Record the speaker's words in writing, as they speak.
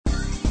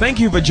Thank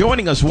you for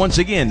joining us once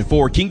again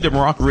for Kingdom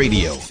Rock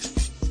Radio.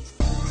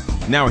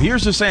 Now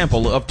here's a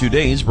sample of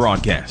today's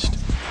broadcast.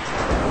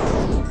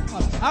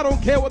 I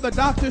don't care what the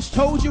doctors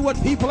told you, what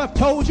people have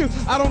told you.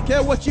 I don't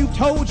care what you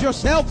told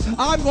yourself.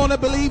 I'm going to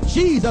believe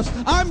Jesus.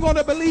 I'm going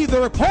to believe the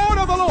report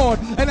of the Lord.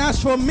 And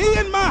as for me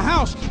and my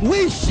house,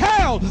 we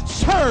shall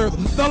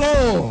serve the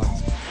Lord.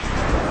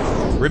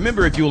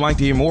 Remember, if you would like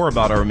to hear more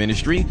about our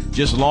ministry,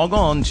 just log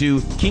on to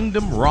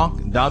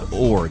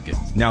kingdomrock.org.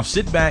 Now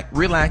sit back,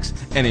 relax,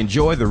 and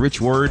enjoy the rich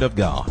word of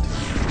God.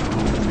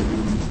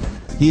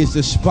 He is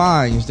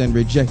despised and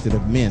rejected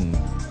of men,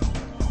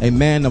 a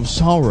man of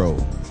sorrow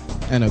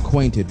and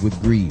acquainted with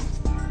grief.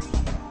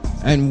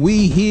 And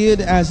we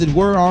hid, as it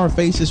were, our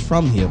faces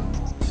from him.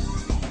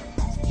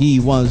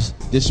 He was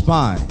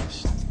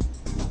despised,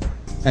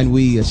 and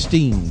we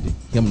esteemed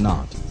him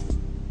not.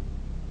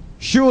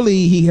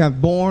 Surely he hath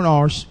borne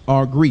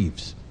our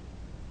griefs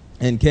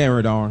and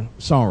carried our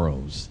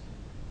sorrows.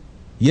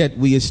 Yet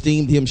we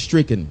esteemed him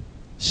stricken,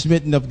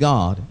 smitten of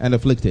God, and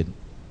afflicted.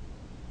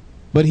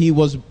 But he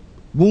was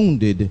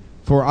wounded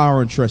for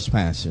our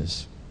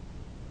trespasses.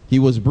 He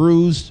was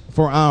bruised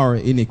for our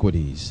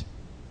iniquities.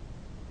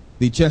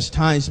 The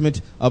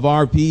chastisement of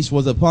our peace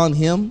was upon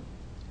him,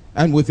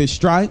 and with his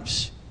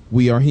stripes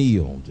we are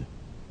healed.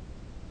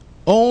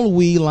 All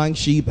we like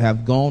sheep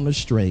have gone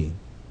astray.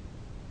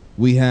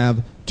 We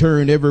have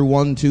turned every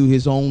one to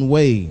his own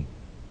way,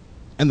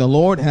 and the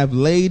Lord hath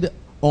laid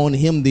on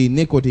him the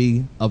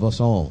iniquity of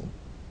us all.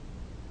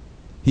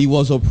 He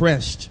was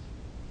oppressed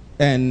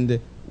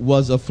and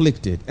was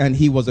afflicted,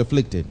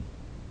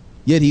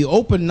 yet he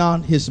opened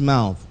not his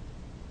mouth.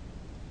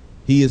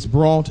 He is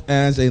brought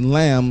as a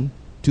lamb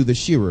to the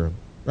shearer,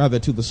 rather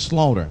to the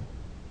slaughter,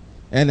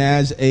 and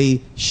as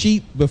a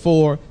sheep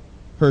before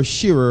her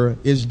shearer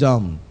is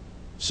dumb,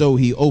 so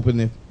he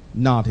openeth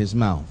not his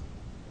mouth.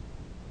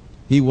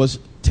 He was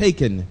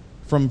taken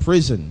from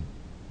prison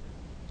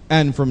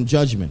and from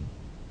judgment.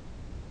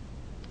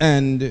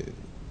 And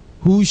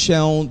who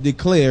shall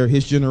declare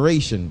his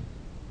generation?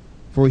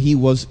 For he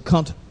was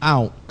cut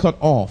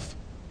off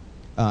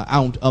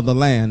out of the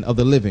land of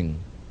the living.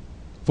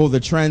 For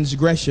the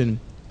transgression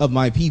of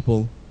my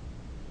people,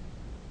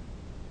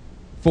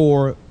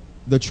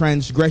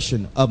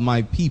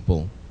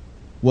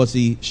 was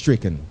he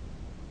stricken.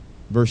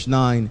 Verse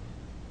 9,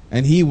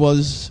 and he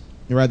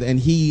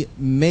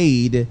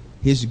made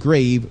his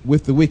grave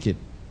with the wicked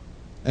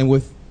and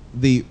with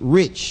the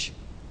rich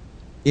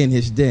in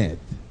his death,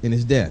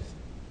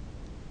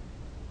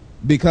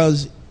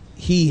 because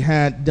he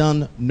had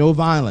done no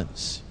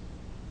violence,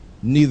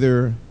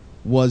 neither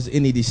was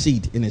any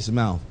deceit in his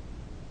mouth.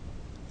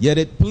 Yet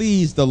it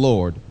pleased the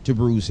Lord to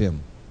bruise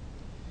him.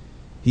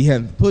 He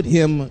hath put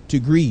him to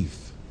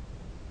grief.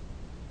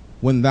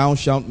 When thou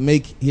shalt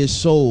make his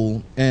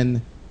soul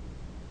an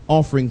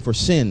offering for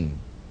sin,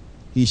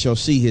 he shall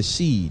see his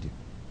seed.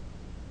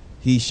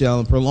 He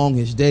shall prolong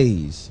his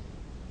days,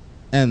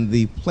 and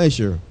the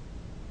pleasure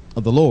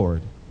of the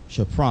Lord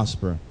shall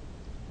prosper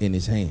in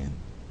his hand.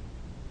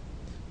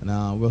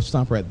 Now, we'll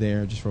stop right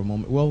there just for a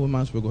moment. Well, we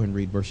might as well go ahead and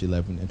read verse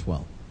 11 and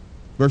 12.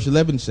 Verse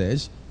 11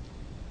 says,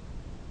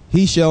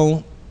 He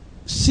shall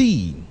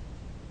see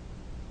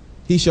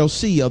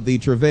of the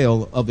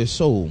travail of his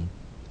soul,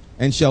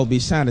 and shall be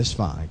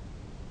satisfied.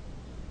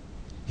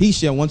 He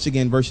shall, once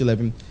again, verse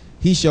 11,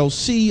 he shall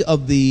see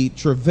of the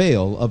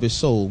travail of his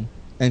soul,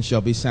 and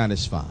shall be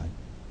satisfied.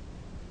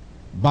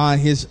 By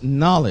his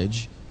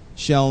knowledge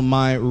shall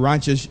my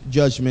righteous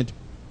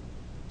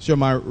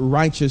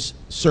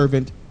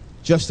servant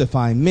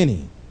justify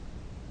many,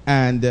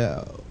 and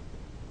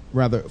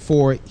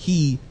for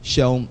he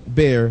shall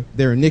bear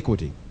their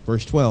iniquity.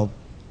 Verse 12,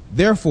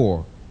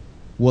 therefore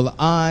will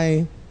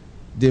I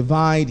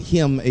divide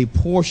him a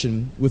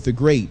portion with the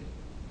great,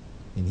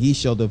 and he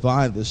shall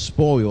divide the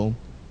spoil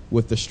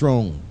with the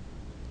strong,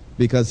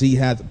 because he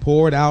hath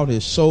poured out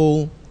his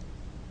soul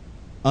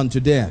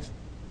unto death,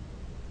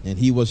 and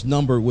he was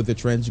numbered with the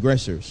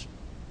transgressors,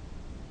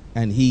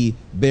 and he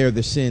bare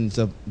the sin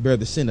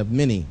of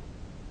many,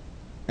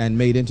 and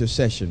made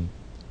intercession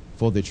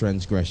for the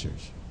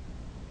transgressors.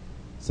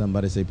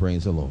 Somebody say,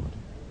 praise the Lord.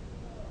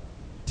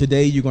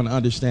 Today you're going to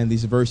understand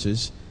these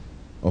verses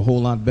a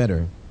whole lot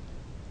better,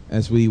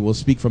 as we will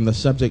speak from the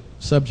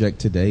subject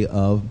today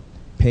of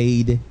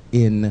paid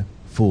in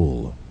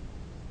full.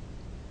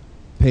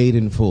 Paid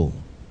in full.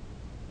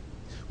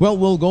 Well,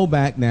 we'll go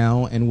back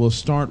now, and we'll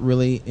start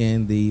really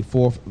in the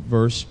 4th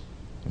verse.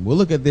 And we'll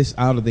look at this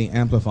out of the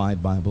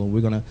Amplified Bible.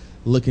 We're going to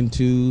look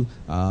into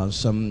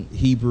some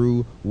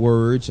Hebrew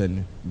words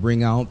and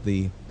bring out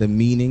the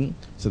meaning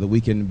so that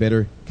we can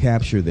better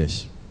capture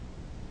this.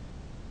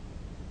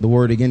 The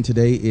word again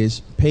today is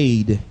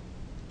paid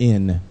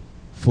in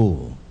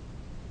full.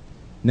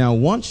 Now,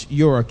 once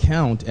your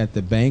account at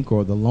the bank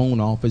or the loan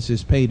office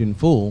is paid in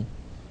full,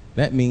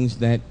 that means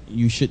that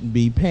you shouldn't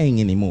be paying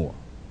anymore.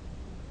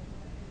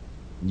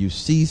 You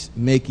cease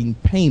making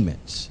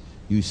payments.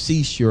 You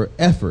cease your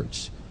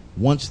efforts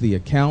once the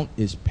account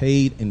is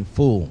paid in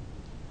full.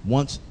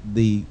 Once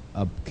the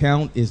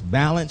account is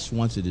balanced,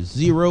 once it is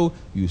zero,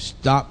 you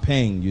stop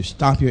paying, you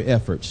stop your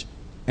efforts,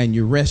 and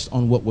you rest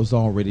on what was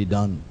already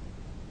done.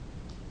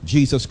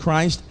 Jesus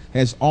Christ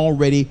has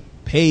already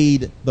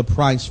paid the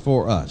price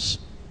for us.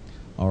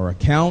 Our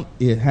account,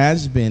 it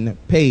has been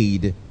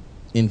paid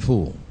in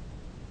full.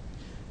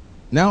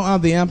 Now, out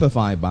of the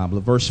Amplified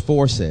Bible, verse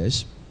 4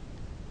 says,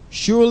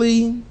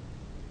 surely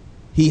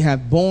he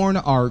hath borne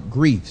our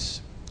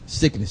griefs,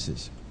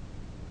 sicknesses,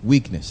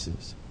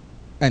 weaknesses,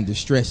 and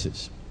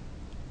distresses,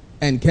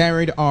 and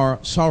carried our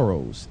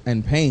sorrows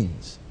and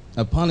pains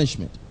of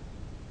punishment.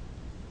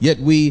 Yet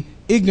we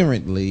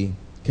ignorantly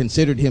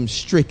considered him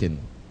stricken,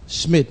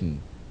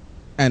 smitten,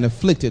 and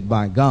afflicted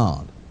by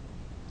God,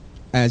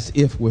 as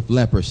if with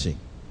leprosy.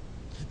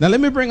 Now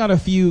let me bring out a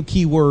few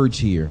key words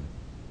here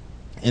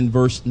in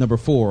verse number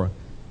 4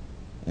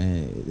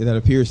 that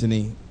appears in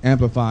the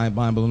Amplified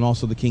Bible and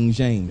also the King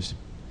James.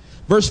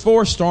 Verse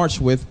 4 starts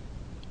with,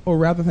 or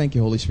rather, thank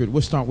you, Holy Spirit,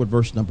 we'll start with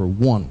verse number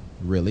 1,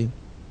 really.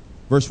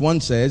 Verse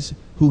 1 says,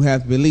 who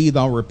hath believed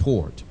our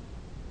report,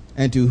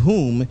 and to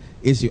whom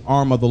is the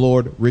arm of the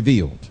Lord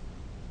revealed.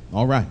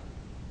 All right.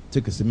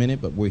 Took us a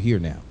minute, but we're here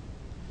now.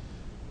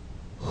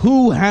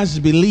 Who has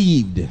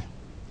believed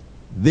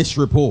this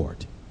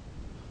report?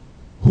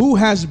 Who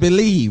has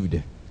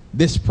believed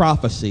this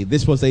prophecy?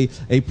 This was a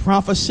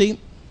prophecy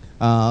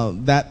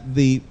that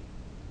the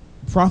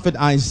prophet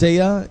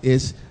Isaiah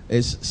is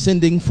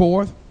sending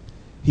forth.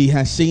 He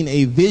has seen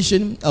a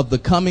vision of the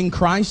coming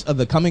Christ, of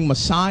the coming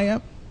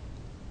Messiah.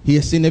 He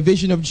has seen a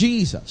vision of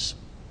Jesus.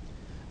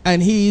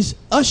 And he's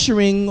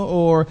ushering,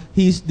 or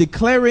he's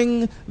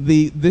declaring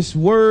this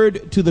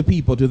word to the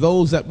people, to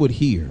those that would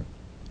hear.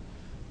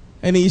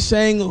 And he's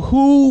saying,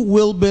 who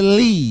will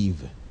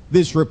believe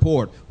this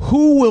report?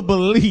 Who will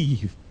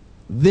believe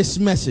this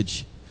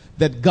message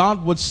that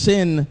God would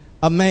send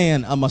a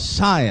man, a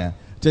Messiah,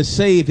 to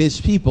save his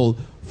people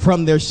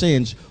from their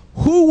sins?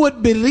 Who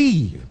would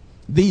believe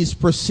these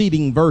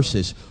preceding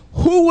verses?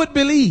 Who would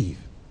believe?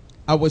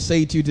 I would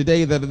say to you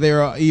today that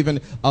there are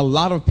even a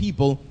lot of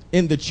people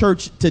in the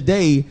church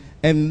today,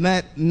 and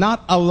that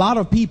not a lot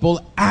of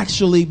people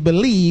actually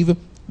believe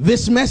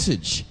this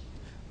message.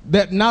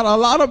 That not a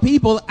lot of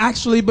people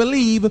actually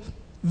believe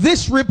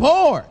this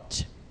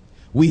report.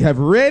 We have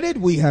read it,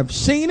 we have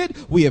seen it,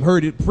 we have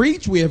heard it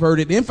preached, we have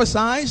heard it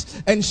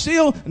emphasized, and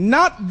still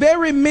not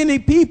very many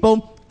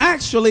people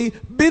actually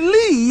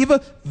believe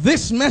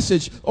this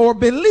message or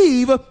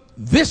believe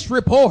this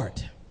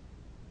report.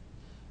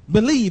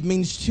 Believe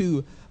means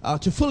to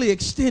fully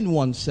extend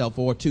oneself,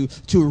 or to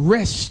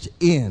rest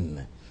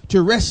in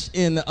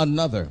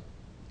another,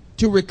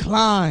 to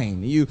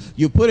recline.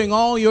 You're putting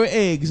all your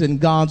eggs in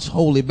God's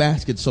holy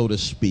basket, so to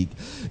speak.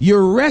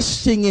 You're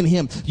resting in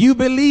him. You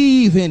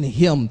believe in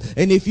him.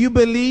 And if you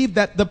believe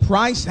that the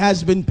price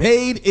has been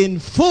paid in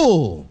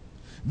full,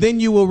 then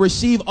you will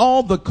receive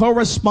all the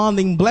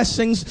corresponding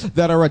blessings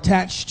that are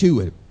attached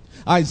to it.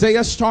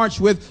 Isaiah starts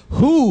with,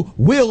 who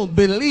will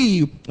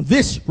believe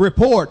this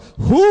report?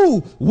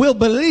 Who will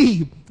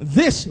believe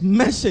this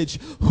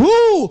message?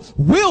 Who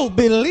will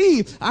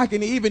believe? I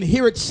can even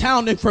hear it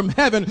sounding from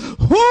heaven.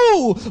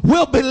 Who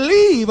will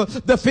believe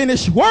the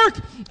finished work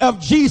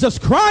of Jesus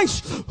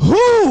Christ?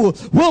 Who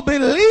will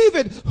believe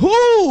it?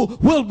 Who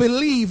will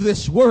believe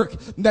this work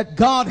that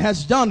God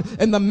has done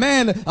in the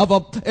man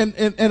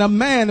a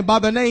man by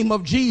the name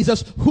of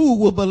Jesus? Who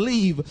will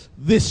believe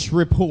this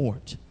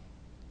report?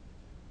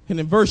 And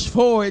in verse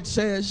 4 it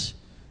says,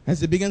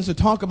 as it begins to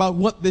talk about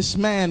what this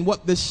man,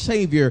 what this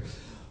Savior,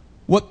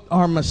 what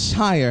our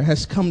Messiah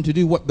has come to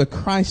do, what the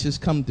Christ has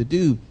come to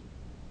do,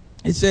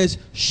 it says,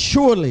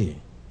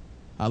 surely.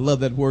 I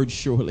love that word,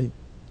 surely.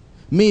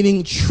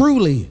 Meaning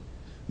truly.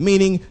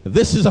 Meaning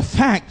this is a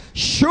fact.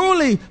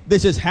 Surely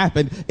this has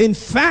happened. In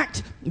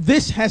fact,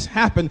 this has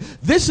happened.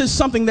 This is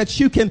something that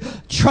you can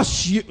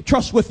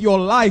trust with your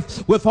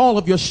life, with all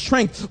of your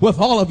strength, with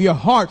all of your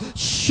heart.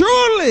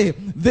 Surely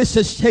this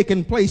has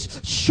taken place.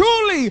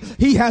 Surely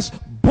he has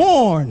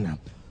borne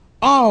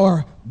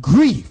our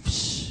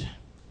griefs.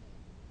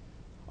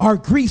 Our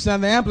griefs. Now,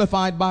 in the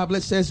Amplified Bible,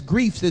 it says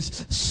griefs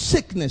is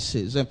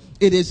sicknesses.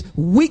 It is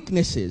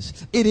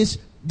weaknesses. It is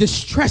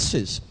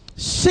distresses.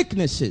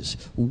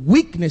 Sicknesses,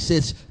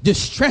 weaknesses,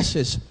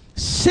 distresses,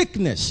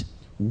 sickness,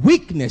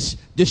 weakness,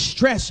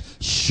 distress.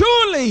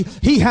 Surely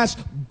he has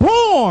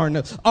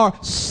borne our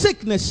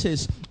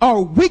sicknesses,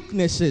 our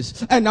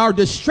weaknesses, and our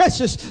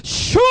distresses.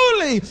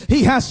 Surely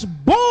he has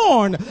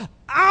borne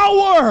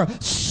our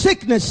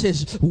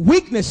sicknesses,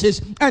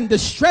 weaknesses, and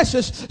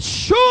distresses.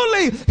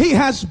 Surely he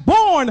has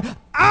borne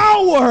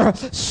our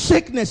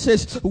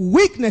sicknesses,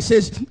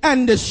 weaknesses,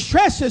 and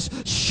distresses.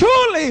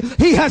 Surely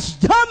he has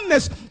done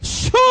this.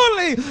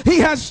 Surely he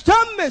has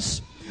done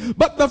this.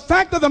 But the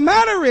fact of the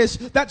matter is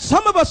that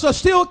some of us are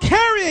still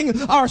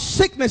carrying our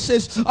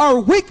sicknesses, our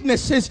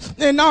weaknesses,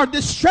 and our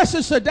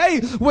distresses today,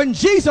 when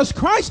Jesus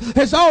Christ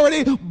has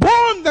already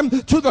borne them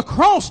to the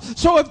cross.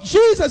 So if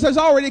Jesus has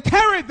already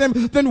carried them,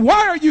 then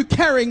why are you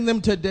carrying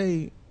them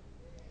today?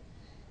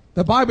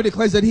 The Bible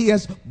declares that he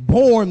has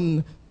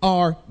borne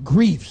our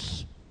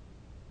griefs.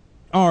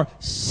 our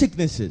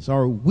sicknesses,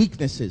 our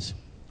weaknesses,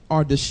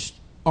 our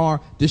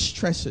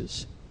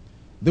distresses.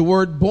 The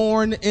word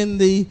born in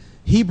the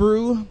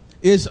Hebrew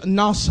is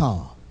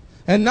nasa.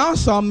 And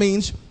nasa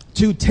means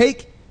to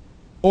take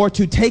or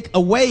to take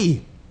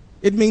away.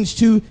 It means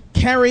to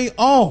carry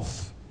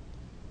off.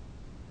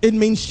 It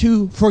means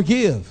to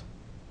forgive.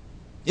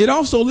 It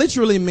also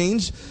literally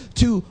means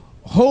to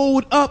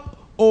hold up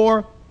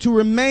or to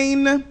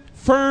remain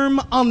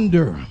firm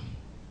under.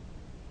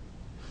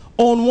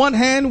 On one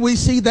hand, we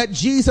see that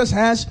Jesus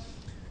has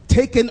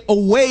taken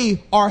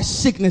away our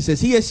sicknesses.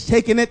 He has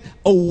taken it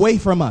away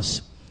from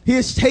us. He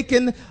has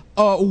taken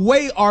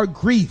away our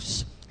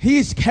griefs.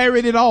 He's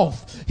carried it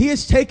off. He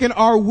has taken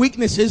our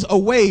weaknesses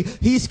away.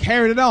 He's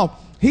carried it off.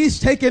 He's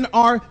taken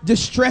our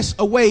distress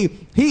away.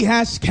 He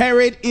has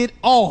carried it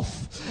off.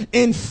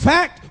 In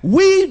fact,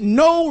 we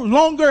no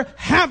longer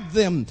have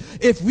them.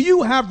 If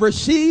you have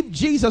received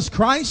Jesus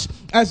Christ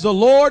as the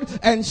Lord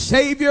and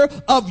Savior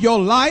of your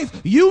life,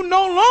 you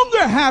no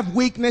longer have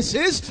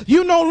weaknesses.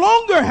 You no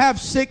longer have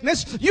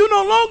sickness. You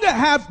no longer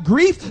have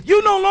grief.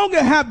 You no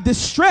longer have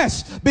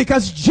distress,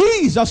 because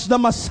Jesus, the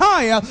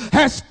Messiah,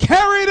 has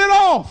carried it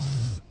off.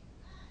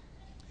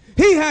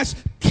 He has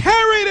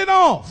carried it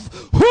off.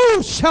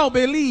 Who shall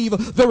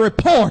believe the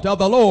report of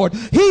the Lord?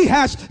 He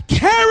has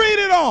carried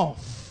it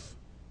off.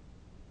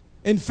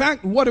 In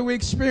fact, what are we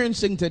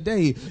experiencing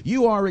today?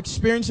 You are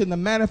experiencing the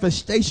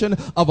manifestation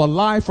of a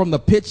lie from the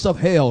pits of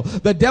hell.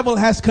 The devil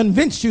has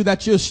convinced you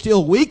that you're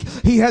still weak.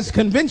 He has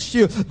convinced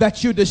you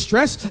that you're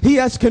distressed. He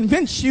has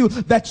convinced you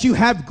that you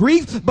have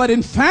grief. But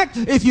in fact,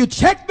 if you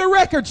check the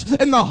records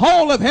in the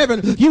hall of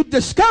heaven, you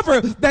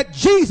discover that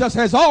Jesus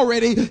has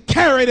already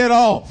carried it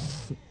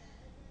off.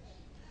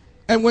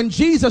 And when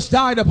Jesus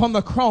died upon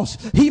the cross,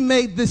 he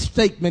made this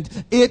statement: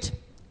 it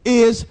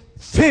is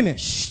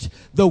finished.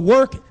 The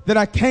work that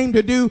I came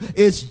to do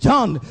is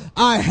done.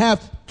 I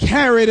have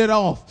carried it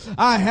off.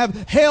 I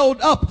have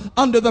held up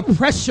under the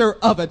pressure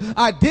of it.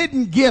 I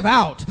didn't give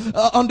out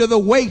under the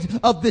weight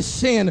of this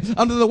sin,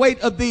 under the weight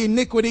of the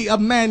iniquity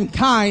of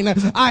mankind.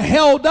 I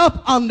held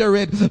up under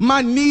it.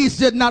 My knees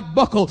did not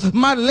buckle.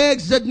 My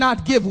legs did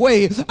not give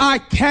way. I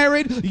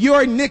carried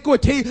your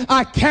iniquity.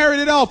 I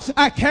carried it off.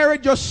 I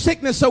carried your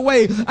sickness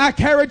away. I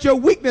carried your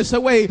weakness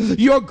away,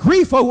 your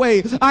grief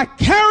away. I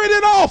carried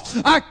it off.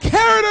 I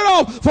carried it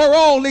off for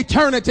all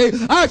eternity.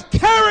 I've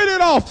carried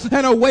it off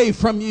and away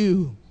from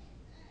you.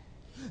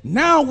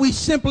 Now we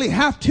simply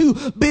have to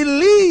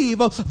believe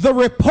the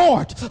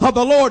report of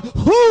the Lord.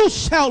 Who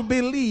shall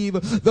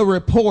believe the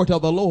report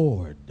of the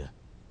Lord?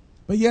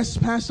 But yes,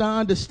 Pastor, I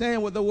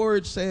understand what the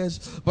word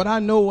says, but I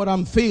know what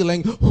I'm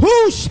feeling.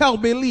 Who shall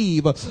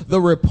believe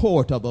the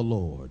report of the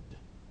Lord?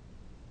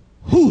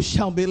 Who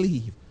shall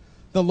believe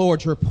the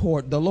Lord's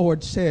report? The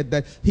Lord said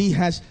that he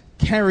has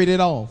carried it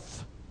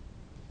off.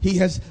 He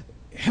has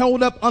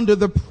held up under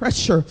the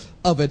pressure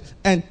of it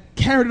and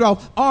carried it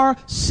off. Our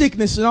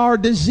sickness and our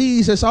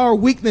diseases, our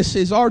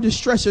weaknesses, our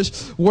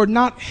distresses were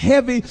not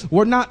heavy,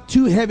 were not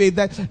too heavy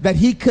that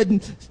he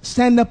couldn't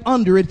stand up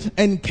under it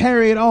and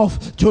carry it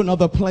off to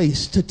another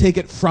place to take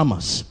it from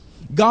us.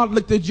 God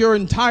looked at your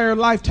entire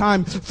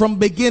lifetime from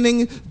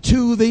beginning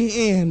to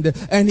the end,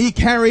 and he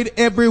carried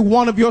every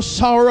one of your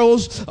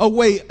sorrows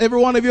away, every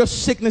one of your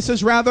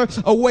sicknesses rather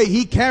away.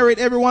 He carried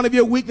every one of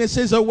your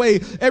weaknesses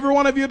away, every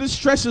one of your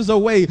distresses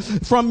away.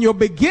 From your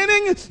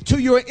beginning to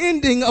your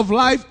ending of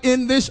life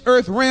in this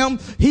earth realm,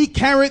 he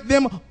carried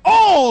them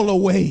all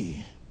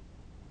away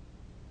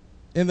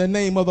in the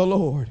name of the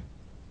Lord.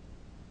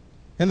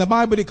 And the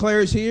Bible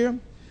declares here,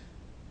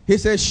 he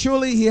says,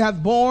 surely he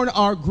hath borne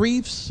our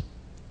griefs,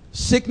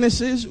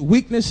 sicknesses,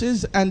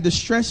 weaknesses, and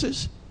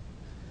distresses,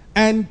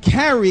 and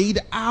carried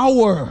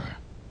our.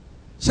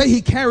 Say,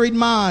 he carried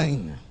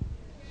mine.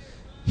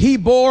 He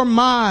bore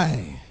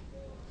mine.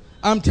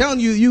 I'm telling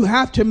you, you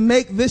have to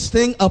make this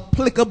thing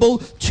applicable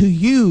to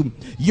you.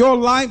 Your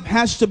life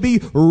has to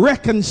be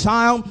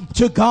reconciled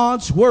to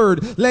God's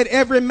word. Let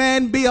every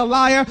man be a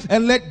liar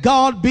and let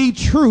God be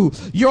true.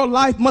 Your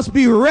life must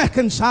be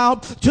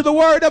reconciled to the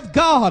word of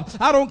God.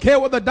 I don't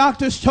care what the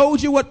doctors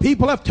told you, what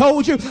people have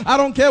told you. I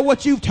don't care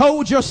what you've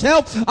told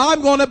yourself.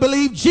 I'm going to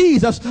believe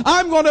Jesus.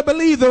 I'm going to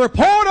believe the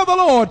report of the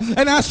Lord.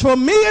 And as for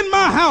me and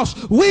my house,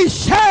 we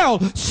shall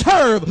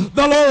serve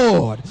the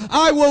Lord.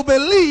 I will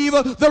believe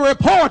the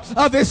report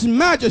of his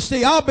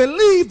majesty. I'll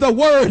believe the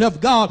word of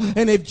God.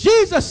 And if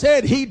Jesus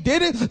said he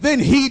did it,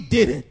 then he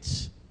did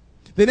it.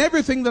 Then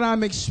everything that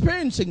I'm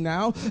experiencing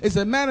now is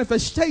a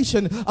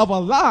manifestation of a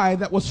lie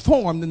that was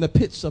formed in the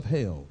pits of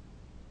hell.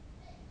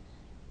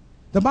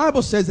 The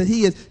Bible says that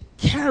he has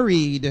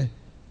carried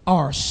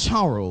our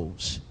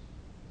sorrows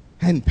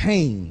and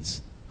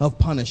pains of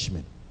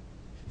punishment.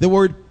 The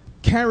word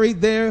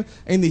carried there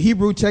in the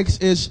Hebrew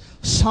text is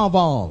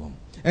saval.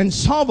 And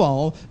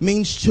saval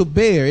means to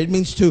bear. It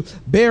means to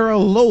bear a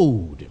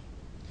load.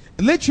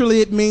 Literally,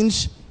 it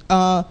means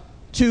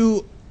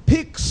to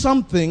pick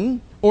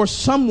something or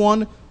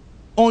someone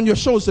on your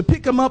shoulders, to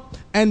pick them up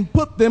and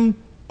put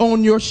them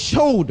on your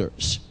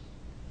shoulders.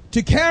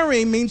 To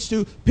carry means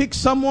to pick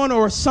someone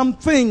or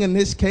something, in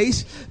this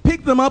case,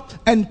 pick them up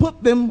and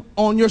put them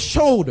on your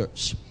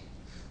shoulders.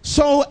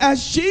 So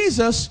as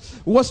Jesus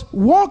was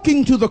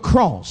walking to the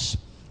cross,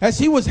 as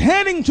he was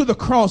heading to the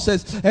cross,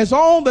 as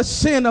all the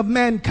sin of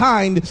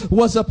mankind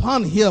was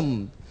upon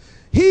him,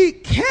 he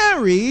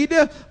carried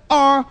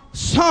our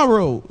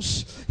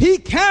sorrows. He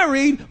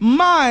carried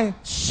my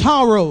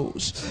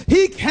sorrows.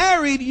 He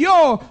carried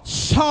your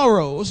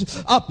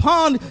sorrows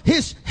upon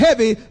his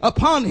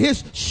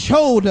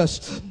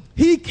shoulders.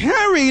 He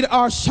carried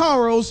our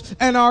sorrows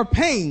and our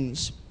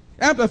pains.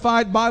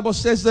 Amplified Bible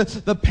says that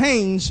the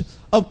pains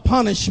of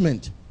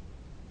punishment.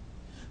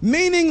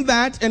 Meaning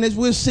that, and as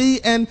we'll see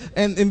and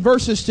in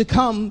verses to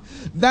come,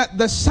 that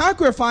the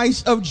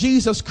sacrifice of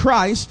Jesus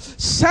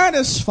Christ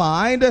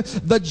satisfied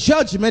the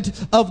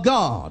judgment of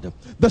God.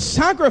 The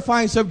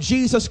sacrifice of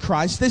Jesus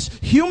Christ, this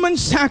human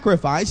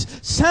sacrifice,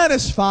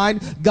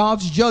 satisfied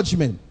God's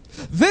judgment.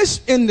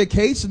 This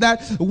indicates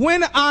that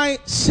when I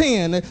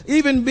sin,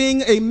 even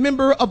being a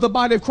member of the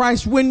body of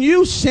Christ, when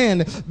you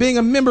sin, being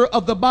a member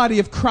of the body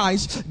of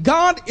Christ,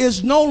 God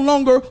is no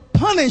longer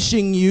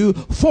punishing you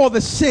for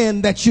the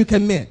sin that you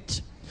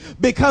commit.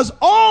 Because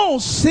all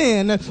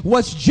sin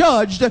was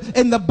judged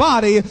in the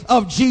body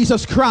of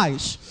Jesus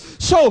Christ.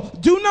 So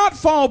do not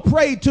fall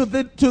prey to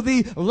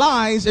the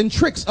lies and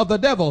tricks of the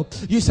devil.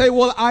 You say,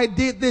 well, I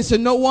did this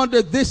and no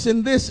wonder this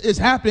and this is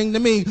happening to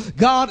me.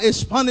 God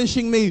is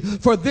punishing me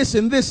for this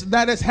and this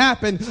that has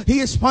happened. He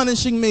is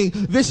punishing me.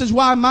 This is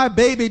why my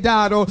baby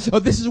died, or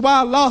this is why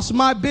I lost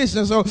my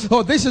business,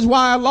 or this is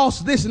why I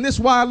lost this and this is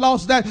why I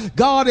lost that.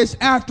 God is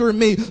after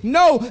me.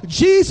 No,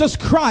 Jesus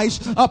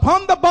Christ,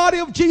 upon the body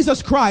of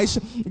Jesus Christ,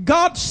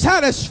 God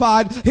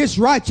satisfied his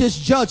righteous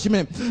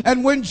judgment.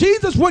 And when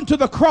Jesus went to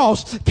the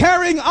cross,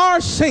 carrying our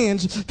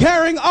sins,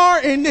 carrying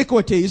our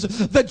iniquities,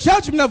 the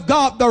judgment of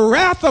God, the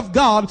wrath of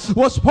God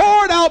was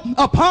poured out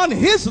upon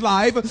his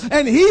life,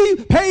 and he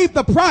paid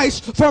the price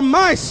for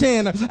my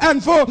sin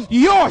and for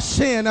your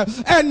sin.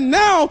 And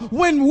now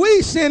when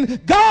we sin,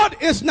 God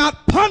is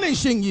not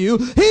punishing you.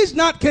 He's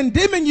not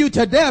condemning you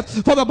to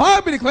death. For the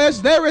Bible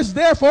declares there is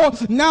therefore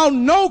now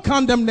no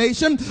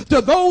condemnation to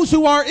those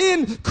who are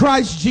in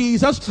Christ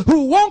Jesus,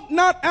 who walk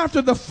not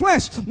after the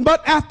flesh,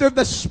 but after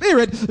the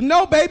Spirit.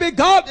 No, baby,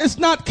 God is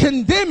not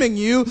condemning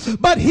you,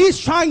 but he's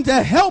trying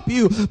to help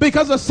you,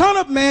 because the Son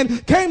of Man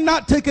came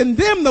not to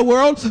condemn the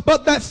world,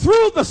 but that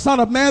through the Son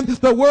of Man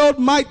the world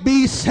might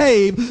be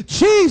saved.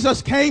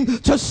 Jesus came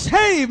to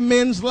save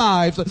men's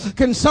lives.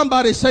 Can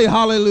somebody say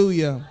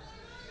hallelujah?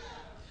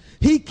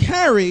 He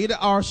carried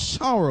our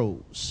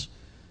sorrows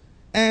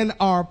and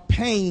our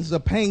pains, the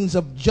pains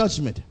of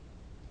judgment.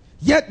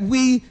 Yet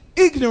we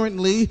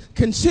ignorantly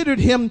considered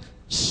him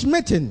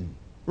smitten,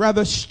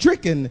 rather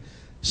stricken,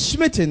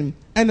 smitten,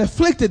 and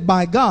afflicted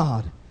by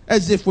God,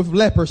 as if with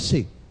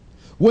leprosy.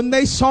 When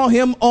they saw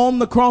him on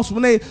the cross,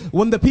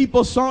 when the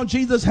people saw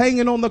Jesus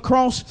hanging on the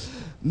cross,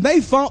 they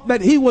thought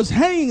that he was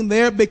hanging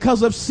there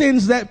because of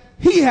sins that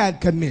he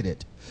had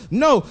committed.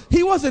 No,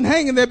 he wasn't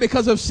hanging there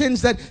because of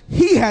sins that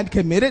he had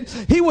committed.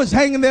 He was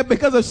hanging there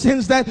because of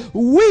sins that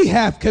we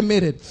have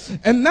committed.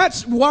 And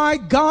that's why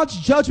God's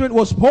judgment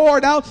was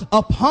poured out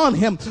upon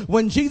him.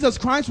 When Jesus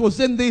Christ was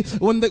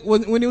when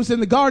he was in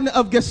the Garden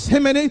of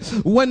Gethsemane,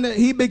 when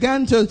he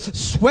began to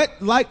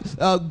sweat like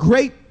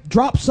great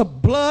drops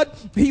of blood,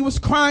 he was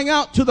crying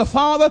out to the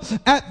Father.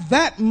 At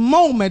that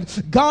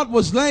moment, God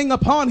was laying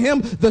upon him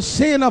the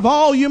sin of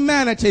all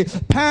humanity,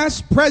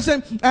 past,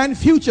 present, and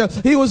future.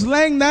 He was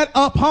laying that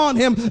upon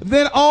him.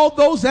 Then all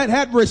those that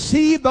had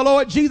received the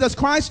Lord Jesus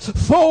Christ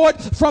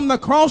forward from the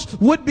cross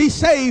would be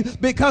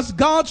saved, because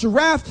God's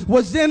wrath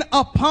was then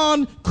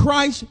upon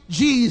Christ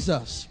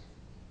Jesus.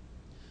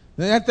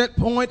 At that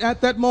point,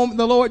 at that moment,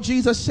 the Lord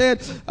Jesus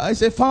said, I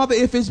said, Father,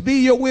 if it be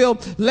your will,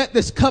 let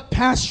this cup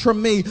pass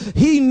from me.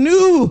 He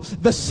knew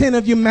the sin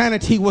of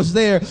humanity was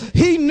there.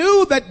 He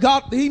knew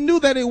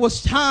that it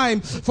was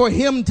time for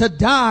him to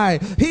die.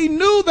 He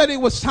knew that it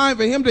was time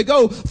for him to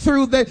go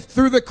through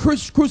the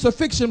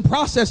crucifixion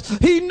process.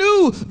 He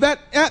knew that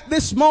at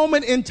this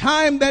moment in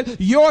time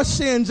that your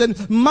sins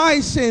and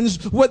my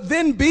sins would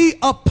then be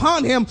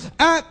upon him.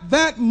 At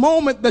that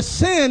moment, the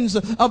sins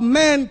of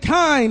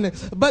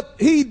mankind, but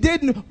he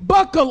didn't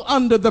buckle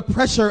under the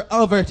pressure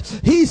of it.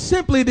 He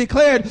simply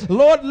declared,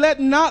 Lord,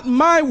 let not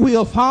my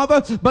will,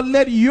 Father, but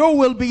let your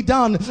will be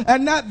done.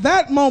 And at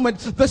that moment,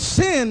 the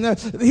sin,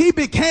 he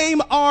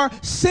became our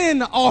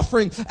sin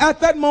offering. At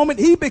that moment,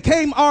 he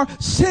became our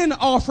sin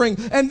offering.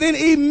 And then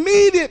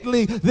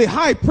immediately the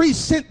high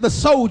priest sent the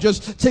soldiers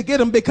to get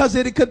him, because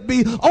it could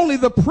be only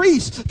the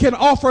priest can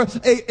offer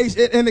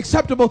an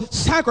acceptable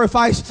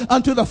sacrifice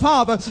unto the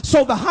Father.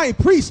 So the high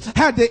priest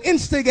had to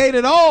instigate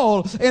it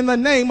all in the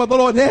name of the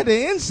Lord. They had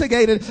to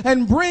instigate it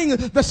and bring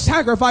the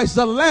sacrifice,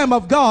 the Lamb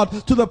of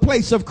God, to the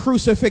place of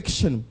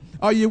crucifixion.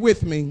 Are you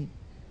with me?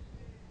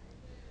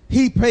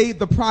 He paid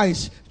the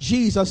price.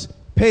 Jesus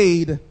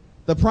paid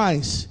the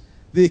price.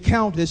 The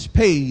account is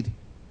paid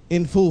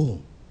in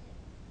full.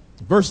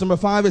 Verse number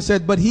 5, it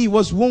said, but he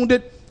was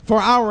wounded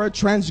for our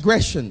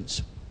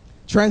transgressions.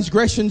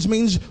 Transgressions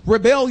means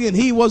rebellion.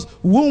 He was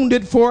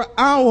wounded for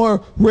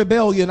our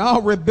rebellion,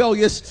 our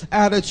rebellious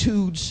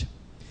attitudes.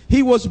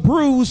 He was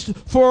bruised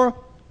for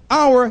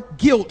our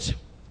guilt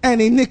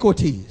and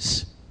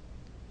iniquities.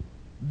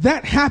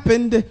 That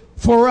happened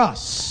for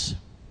us.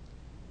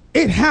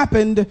 It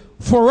happened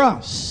for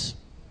us.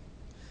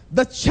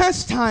 The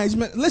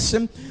chastisement,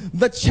 listen,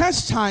 the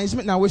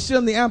chastisement, now we're still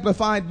in the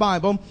Amplified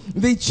Bible,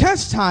 the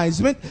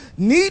chastisement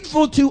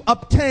needful to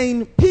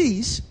obtain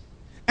peace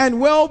and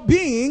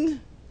well-being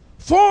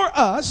for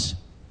us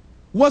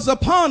was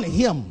upon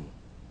him.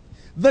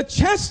 The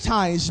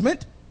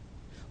chastisement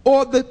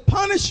or the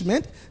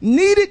punishment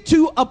needed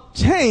to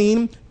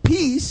obtain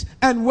peace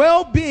and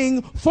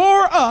well-being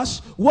for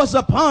us was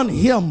upon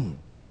him.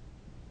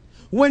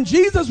 When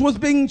Jesus was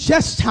being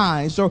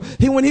chastised, or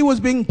when he was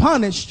being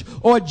punished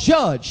or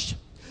judged,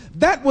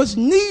 that was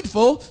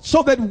needful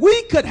so that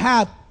we could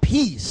have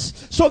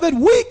peace, so that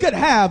we could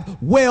have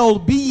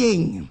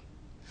well-being.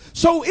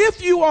 So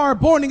if you are a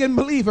born-again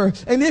believer,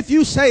 and if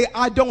you say,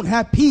 I don't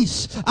have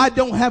peace, I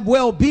don't have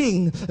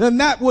well-being, then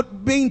that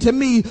would mean to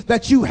me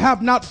that you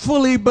have not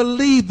fully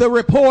believed the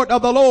report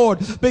of the Lord,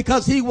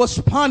 because he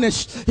was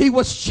punished, he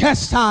was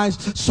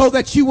chastised so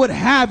that you would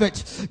have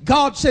it.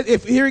 God said,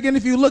 if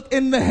you look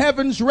in the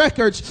heavens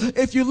records,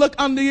 if you look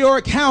under your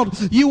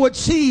account, you would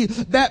see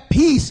that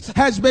peace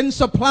has been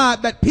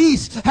supplied, that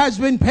peace has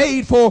been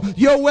paid for,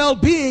 your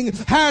well-being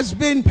has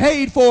been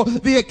paid for,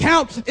 the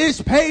account is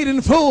paid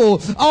in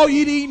full. All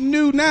you need to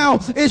do now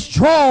is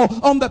draw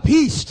on the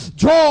peace,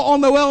 draw on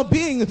the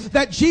well-being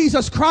that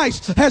Jesus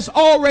Christ has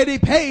already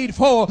paid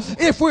for.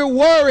 If we're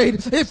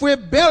worried, if we're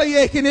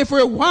bellyaching, if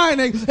we're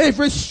whining, if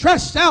we're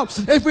stressed out,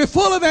 if we're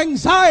full of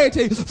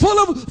anxiety,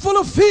 full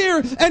of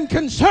fear and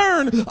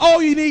concern,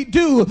 all you need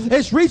to do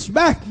is reach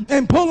back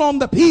and pull on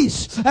the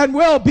peace and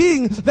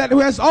well-being that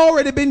has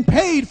already been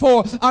paid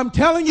for. I'm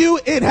telling you,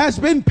 it has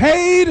been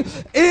paid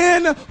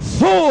in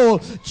full.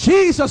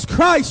 Jesus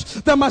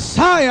Christ, the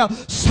Messiah,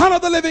 Son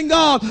of the living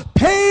God,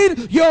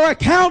 paid your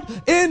account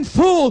in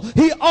full.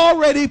 He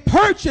already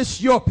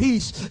purchased your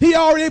peace. He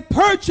already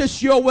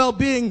purchased your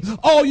well-being.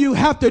 All you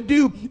have to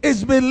do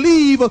is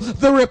believe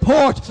the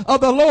report of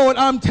the Lord.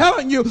 I'm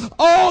telling you,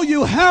 all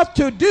you have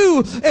to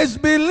do is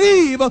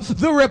believe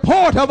the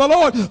report of the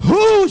Lord.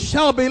 Who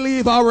shall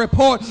believe our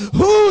report?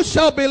 Who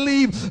shall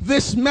believe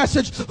this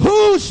message?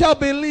 Who shall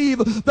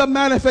believe the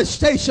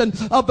manifestation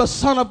of the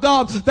Son of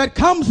God that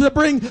comes to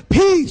bring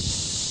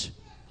peace?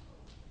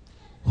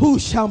 Who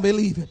shall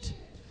believe it?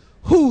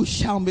 Who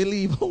shall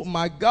believe? Oh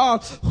my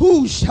God,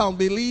 who shall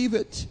believe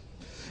it?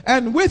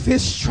 And with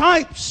his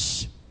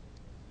stripes,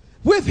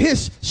 with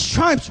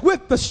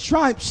the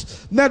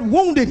stripes that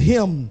wounded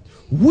him,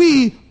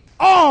 we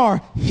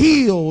are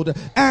healed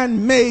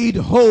and made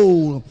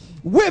whole.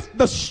 With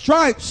the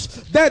stripes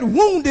that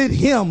wounded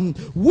him,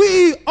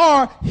 we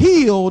are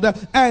healed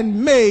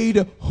and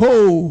made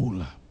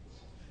whole.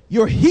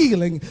 Your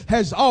healing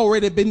has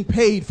already been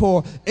paid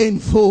for in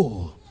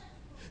full.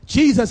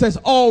 Jesus has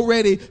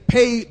already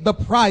paid the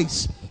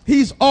price.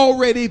 He's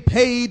already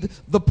paid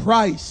the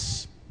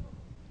price.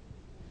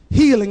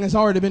 Healing has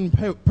already been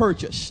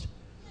purchased.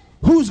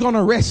 Who's going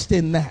to rest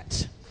in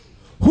that?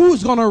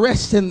 Who's going to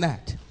rest in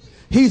that?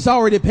 He's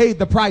already paid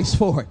the price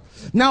for it.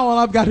 Now all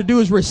I've got to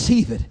do is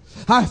receive it.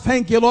 I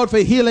thank you, Lord, for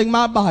healing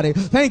my body.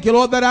 Thank you,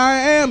 Lord, that I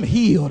am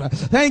healed.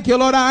 Thank you,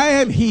 Lord, I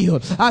am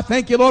healed. I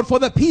thank you, Lord, for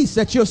the peace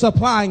that you're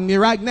supplying me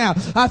right now.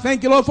 I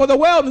thank you, Lord, for the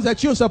wellness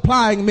that you're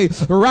supplying me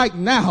right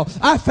now.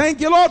 I thank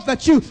you, Lord,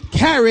 that you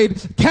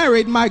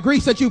carried my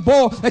griefs, that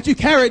you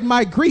carried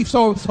my griefs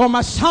or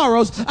my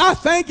sorrows. I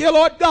thank you,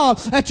 Lord God,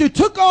 that you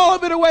took all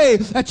of it away,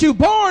 that you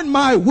borne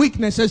my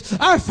weaknesses.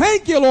 I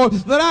thank you, Lord,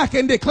 that I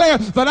can declare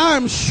that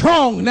I'm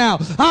strong now.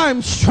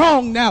 I'm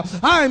strong now.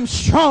 I'm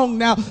strong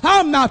now.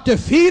 I'm not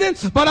defeated,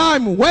 but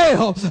I'm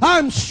well.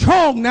 I'm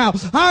strong now.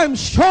 I'm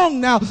strong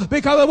now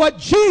because of what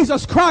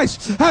Jesus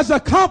Christ has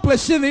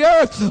accomplished in the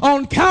earth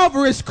on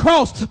Calvary's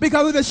cross.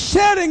 Because of the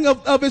shedding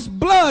of his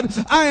blood,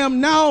 I am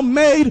now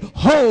made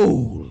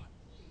whole.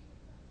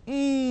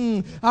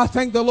 I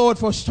thank the Lord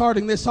for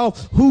starting this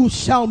off. Who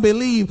shall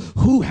believe?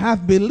 Who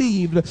have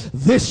believed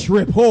this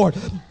report?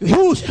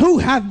 Who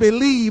have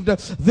believed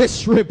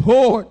this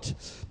report?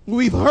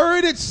 We've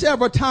heard it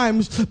several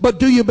times, but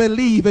do you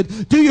believe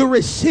it? Do you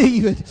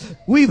receive it?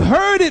 We've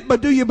heard it,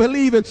 but do you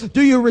believe it?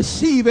 Do you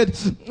receive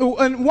it?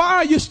 And why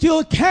are you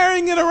still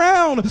carrying it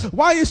around?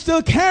 Why are you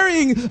still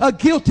carrying a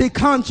guilty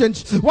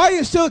conscience? Why are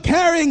you still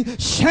carrying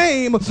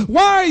shame?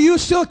 Why are you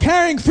still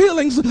carrying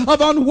feelings of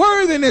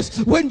unworthiness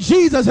when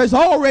Jesus has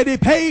already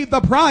paid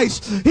the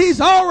price? He's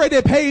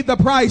already paid the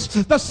price.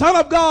 The Son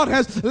of God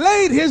has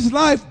laid his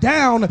life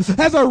down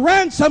as a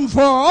ransom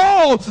for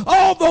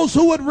all those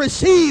who would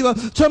receive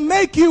to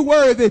make you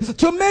worthy,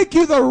 to make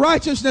you the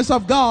righteousness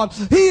of God.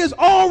 He has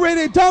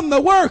already done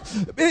the work.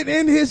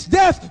 In his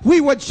death,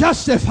 we were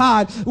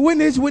justified. When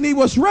he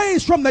was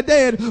raised from the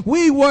dead,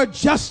 we were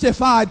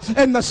justified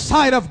in the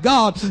sight of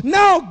God.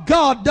 Now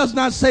God does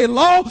not say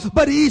law,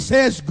 but he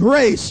says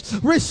grace.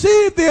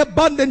 Receive the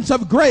abundance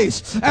of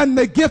grace and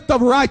the gift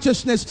of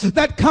righteousness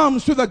that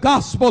comes through the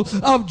gospel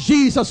of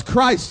Jesus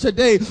Christ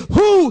today.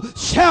 Who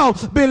shall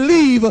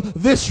believe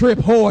this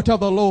report of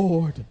the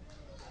Lord?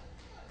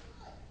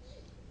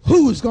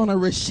 Who's going to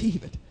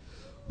receive it?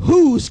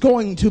 Who's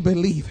going to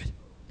believe it?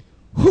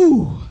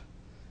 Who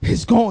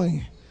is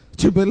going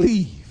to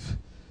believe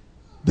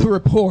the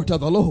report of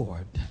the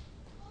Lord?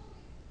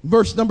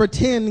 Verse number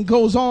 10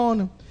 goes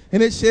on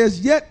and it says,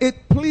 yet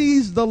it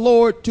pleased the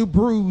Lord to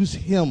bruise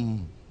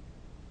him.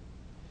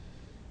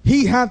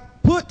 He hath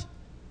put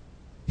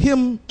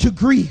him to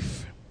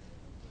grief.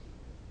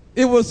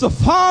 It was the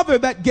Father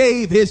that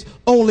gave his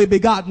only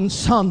begotten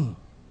Son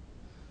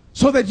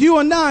so that you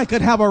and I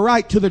could have a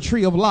right to the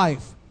tree of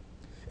life.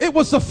 It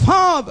was the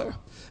Father.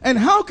 And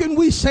how can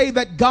we say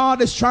that God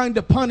is trying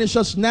to punish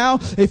us now?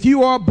 If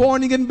you are a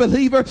born again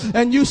believer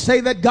and you say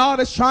that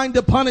God is trying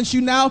to punish you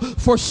now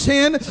for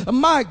sin,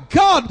 my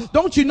God,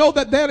 don't you know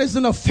that that is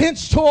an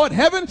offense toward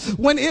heaven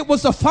when it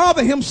was the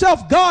Father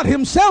himself, God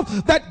himself,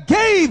 that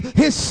gave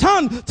his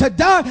Son to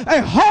die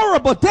a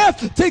horrible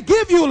death to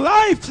give you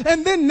life.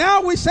 And then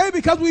now we say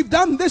because we've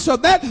done this or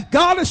that,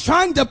 God is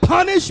trying to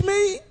punish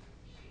me?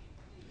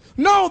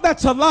 No,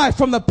 that's a lie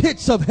from the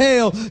pits of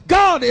hell.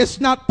 God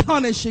is not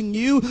punishing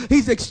you.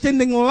 He's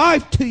extending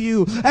life to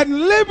you and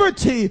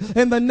liberty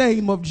in the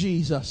name of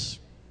Jesus.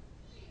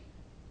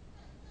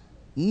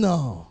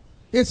 No,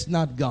 it's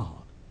not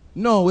God.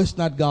 No, it's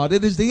not God.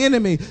 It is the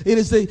enemy. It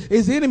is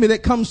the enemy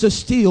that comes to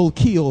steal,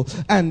 kill,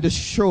 and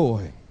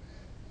destroy.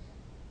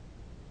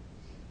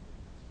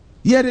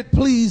 Yet it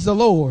pleased the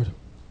Lord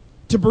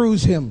to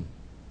bruise him.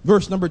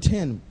 Verse number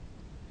 10.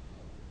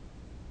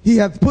 He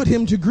hath put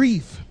him to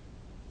grief.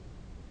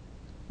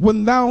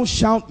 When thou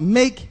shalt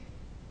make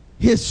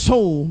his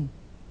soul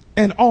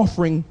an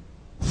offering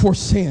for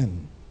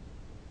sin.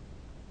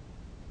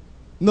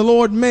 And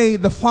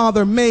the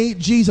Father made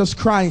Jesus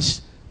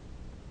Christ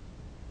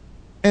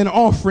an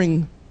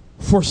offering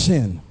for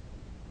sin.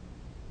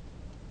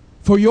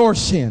 For your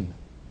sin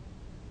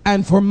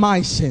and for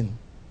my sin.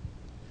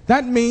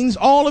 That means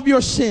all of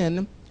your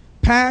sin,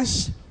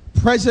 past,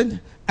 present,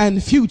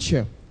 and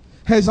future,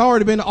 has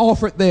already been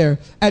offered there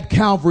at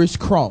Calvary's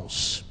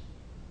cross.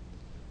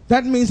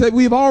 That means that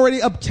we've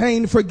already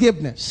obtained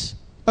forgiveness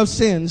of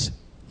sins,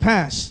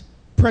 past,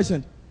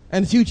 present,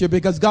 and future,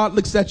 because God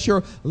looks at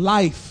your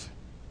life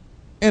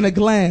in a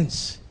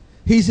glance.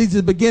 He sees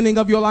the beginning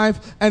of your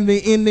life and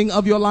the ending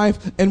of your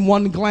life in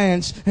one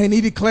glance, and he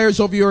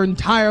declares over your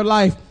entire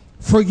life,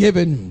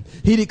 forgiven.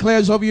 He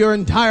declares over your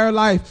entire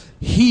life,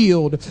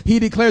 healed. He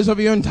declares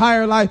over your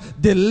entire life,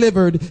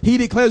 delivered. He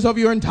declares over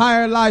your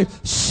entire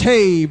life,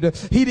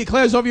 saved. He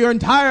declares over your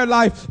entire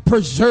life,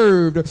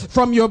 preserved.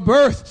 From your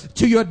birth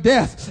to your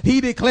death,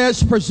 he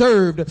declares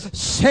preserved,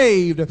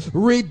 saved,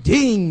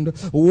 redeemed,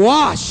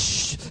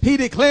 washed. He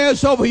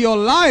declares over your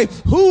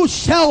life, who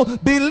shall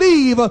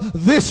believe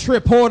this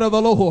report of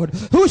the Lord?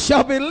 Who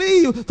shall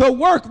believe the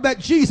work that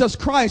Jesus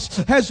Christ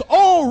has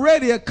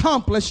already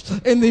accomplished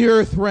in the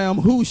earth realm?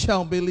 Who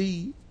shall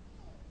believe?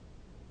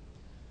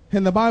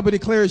 And the Bible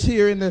declares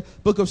here in the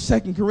book of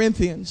 2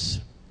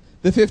 Corinthians,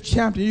 the 5th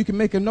chapter, you can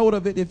make a note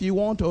of it if you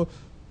want, or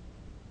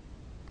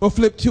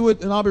flip to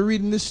it, and I'll be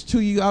reading this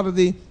to you out of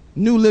the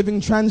New Living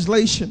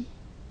Translation.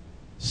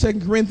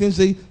 2 Corinthians,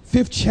 the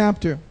 5th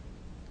chapter,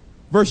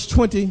 verse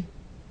 20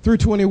 through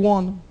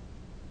 21.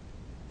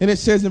 And it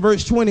says in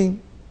verse 20,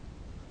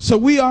 so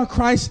we are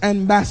Christ's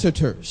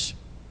ambassadors.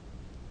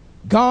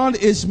 God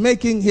is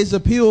making his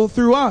appeal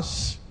through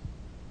us.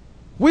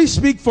 We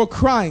speak for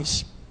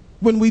Christ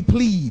when we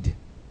plead,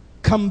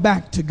 come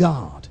back to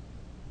God.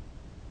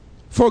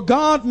 For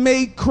God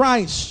made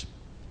Christ,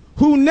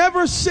 who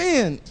never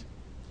sinned,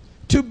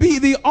 to be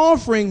the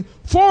offering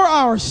for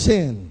our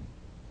sin,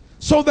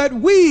 so that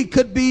we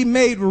could be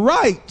made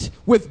right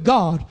with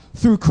God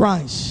through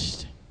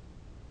Christ.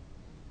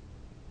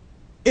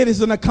 It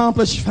is an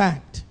accomplished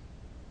fact.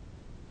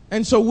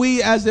 And so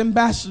we, as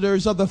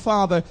ambassadors of the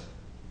Father,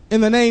 in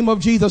the name of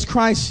Jesus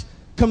Christ,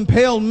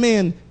 compel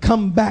men,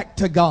 come back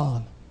to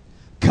God.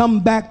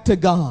 Come back to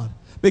God,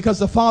 because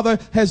the Father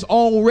has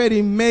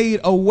already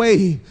made a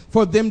way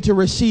for them to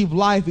receive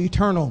life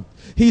eternal.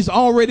 He's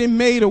already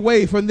made a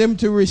way for them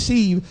to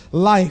receive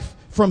life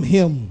from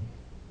him.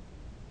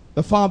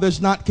 The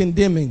Father's not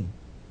condemning.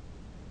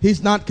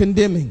 He's not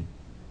condemning,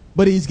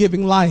 but he's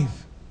giving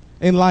life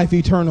and life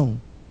eternal.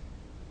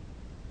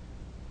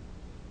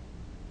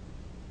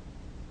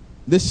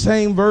 This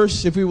same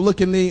verse, if we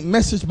look in the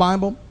Message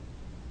Bible,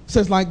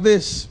 says like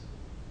this.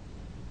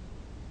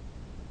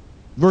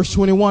 Verse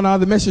 21 out of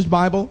the Message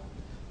Bible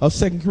of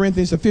 2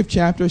 Corinthians, the 5th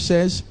chapter,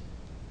 says,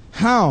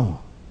 how,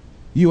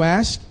 you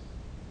ask?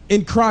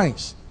 In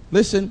Christ.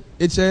 Listen,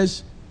 it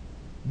says,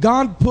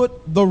 God put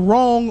the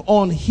wrong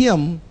on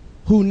him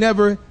who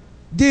never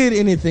did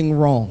anything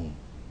wrong,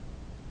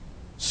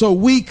 so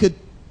we could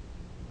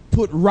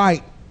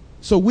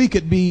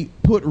be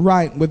put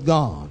right with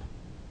God.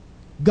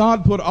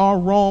 God put our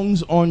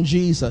wrongs on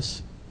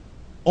Jesus,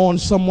 on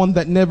someone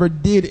that never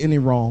did any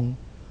wrong,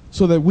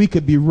 so that we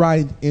could be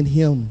right in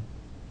him.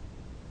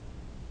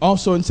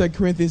 Also in 2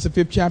 Corinthians, the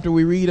 5th chapter,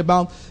 we read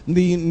about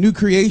the new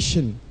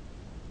creation,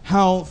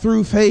 how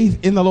through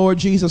faith in the Lord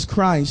Jesus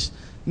Christ,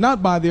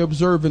 not by the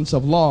observance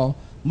of law,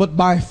 but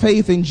by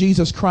faith in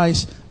Jesus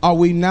Christ, are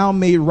we now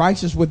made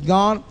righteous with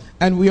God,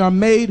 and we are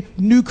made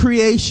new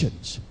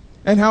creations.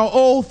 And how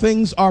old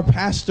things are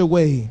passed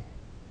away,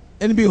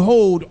 and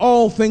behold,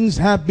 all things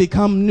have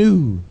become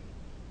new.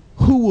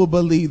 Who will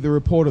believe the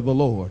report of the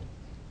Lord?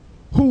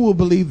 Who will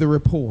believe the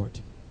report?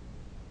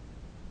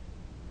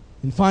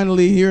 And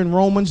finally, here in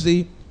Romans,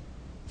 the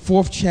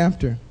 4th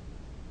chapter,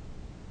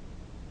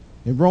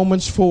 in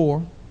Romans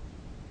 4,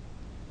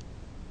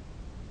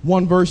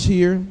 one verse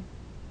here,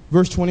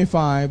 verse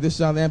 25, this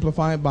is out of the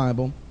Amplified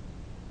Bible.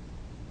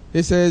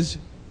 It says,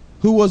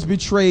 who was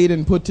betrayed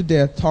and put to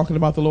death, talking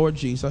about the Lord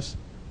Jesus,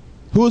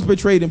 who was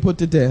betrayed and put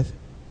to death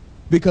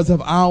because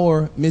of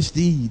our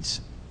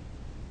misdeeds,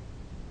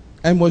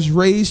 and was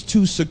raised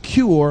to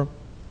secure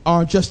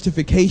our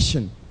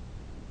justification,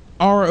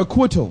 our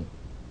acquittal,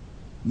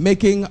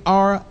 making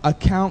our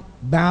account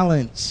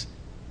balance,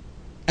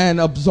 and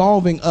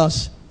absolving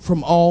us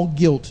from all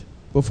guilt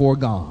before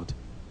God.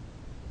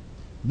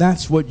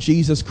 That's what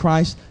Jesus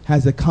Christ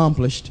has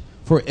accomplished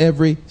for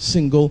every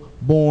single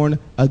born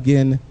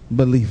again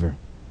believer.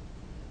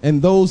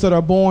 And those that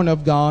are born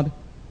of God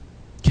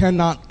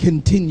cannot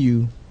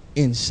continue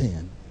in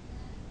sin.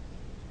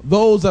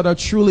 Those that are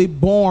truly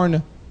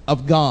born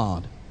of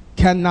God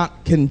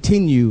cannot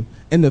continue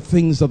in the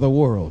things of the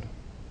world.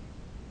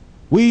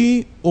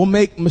 We will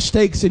make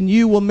mistakes, and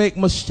you will make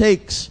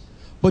mistakes,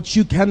 but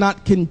you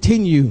cannot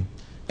continue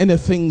in the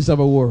things of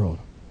a world.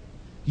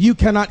 You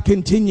cannot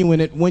continue in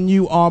it when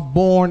you are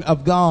born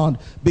of God,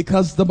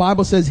 because the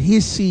Bible says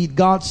his seed,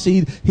 God's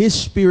seed, his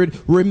spirit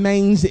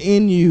remains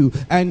in you,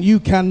 and you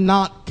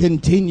cannot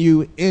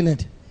continue in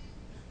it.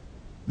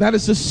 That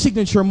is the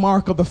signature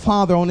mark of the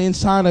Father on the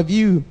inside of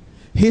you,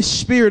 his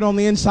spirit on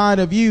the inside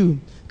of you,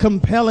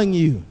 compelling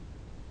you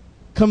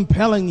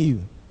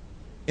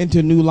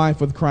into new life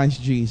with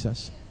Christ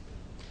Jesus.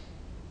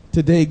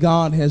 Today,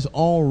 God has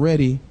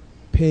already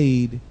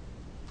paid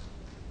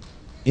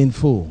in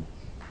full.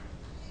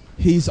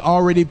 He's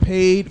already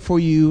paid for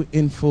you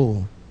in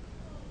full.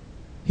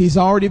 He's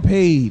already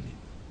paid.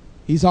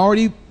 He's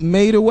already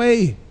made a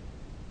way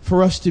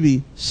for us to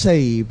be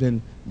saved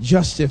and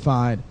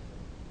justified.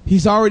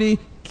 He's already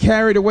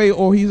carried away,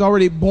 or he's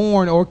already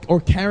borne or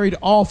carried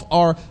off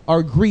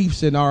our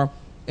griefs and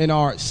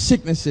our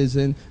sicknesses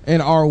and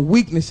our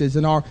weaknesses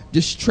and our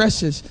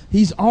distresses.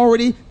 He's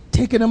already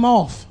taken them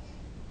off.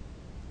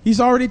 He's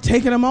already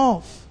taken them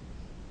off.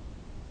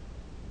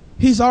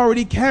 He's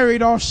already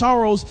carried our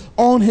sorrows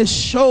on his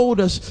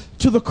shoulders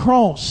to the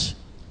cross.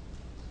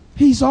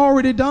 He's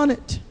already done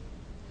it.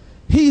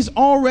 He's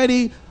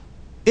already,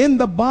 in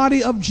the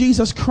body of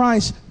Jesus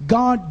Christ,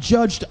 God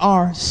judged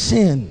our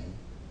sin.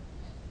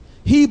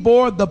 He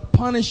bore the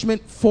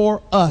punishment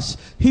for us.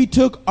 He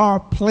took our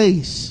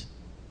place.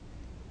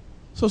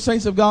 So,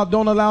 saints of God,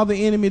 don't allow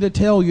the enemy to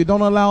tell you.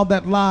 Don't allow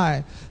that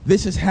lie.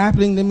 This is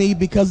happening to me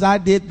because I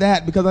did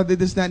that, because I did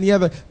this, that, and the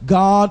other.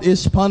 God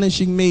is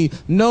punishing me.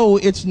 No,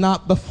 it's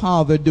not the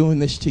Father doing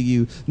this to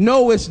you.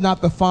 No, it's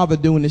not the Father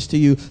doing this to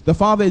you. The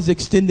Father is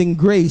extending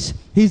grace.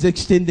 He's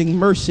extending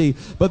mercy.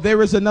 But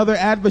there is another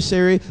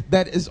adversary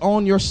that is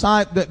on your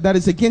side, that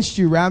is against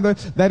you, rather,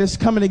 that is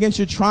coming against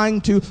you,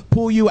 trying to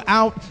pull you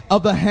out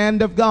of the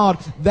hand of God.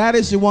 That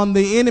is the one,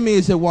 the enemy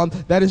is the one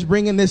that is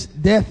bringing this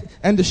death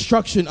and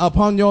destruction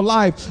upon your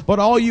life. But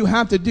all you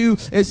have to do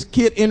is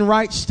get in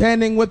right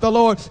standing with the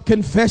Lord.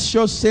 Confess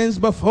your sins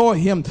before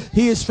him.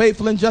 He is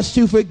faithful and just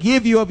to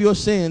forgive you of your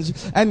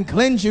sins and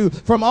cleanse you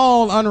from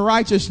all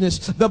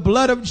unrighteousness. The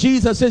blood of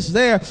Jesus is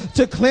there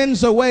to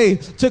cleanse away,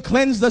 to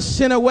cleanse the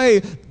sin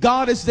away.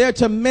 God is there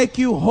to make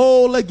you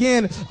whole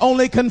again.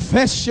 Only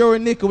confess your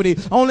iniquity.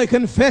 Only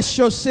confess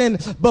your sin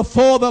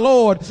before the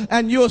Lord,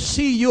 and you'll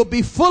see you'll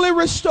be fully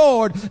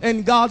restored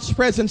in God's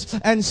presence,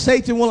 and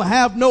Satan will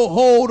have no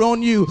hold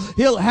on you.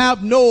 He'll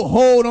have no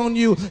hold on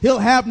you. He'll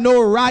have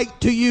no right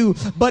to you.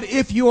 But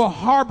if you are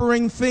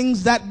harboring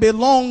things that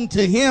belong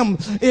to him,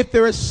 if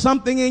there is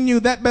something in you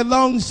that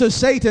belongs to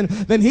Satan,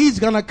 then he's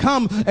going to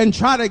come and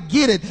try to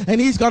get it, and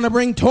he's going to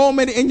bring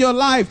torment in your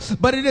life.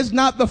 But it is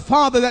not the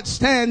Father that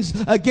stands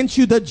against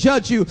you to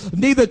judge you,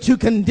 neither to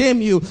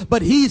condemn you,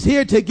 but he's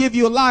here to give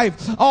you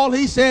life. All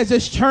he says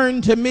is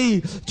turn to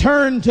me,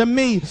 turn to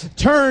me,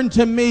 turn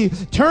to me,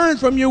 turn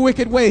from your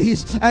wicked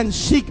ways and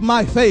seek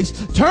my face.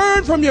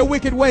 Turn from your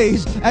wicked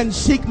ways and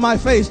seek my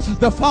face.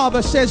 The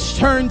Father says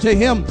turn to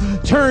him,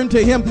 turn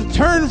to him,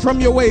 turn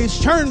from your ways,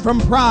 turn from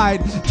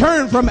pride,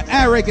 turn from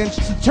arrogance,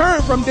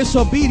 turn from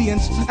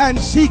disobedience, and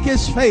seek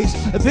his face.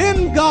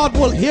 Then God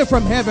will hear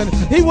from heaven.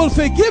 He will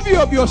forgive you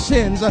of your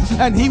sins,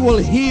 and he will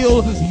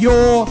heal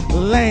your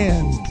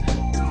land.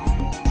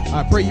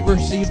 I pray you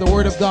receive the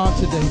word of God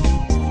today.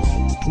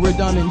 We're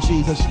done in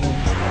Jesus'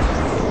 name.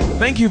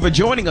 Thank you for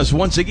joining us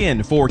once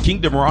again for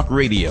Kingdom Rock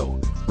Radio.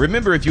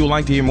 Remember, if you would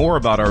like to hear more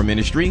about our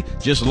ministry,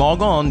 just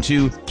log on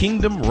to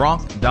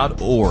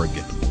kingdomrock.org.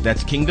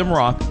 That's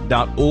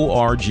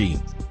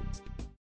kingdomrock.org.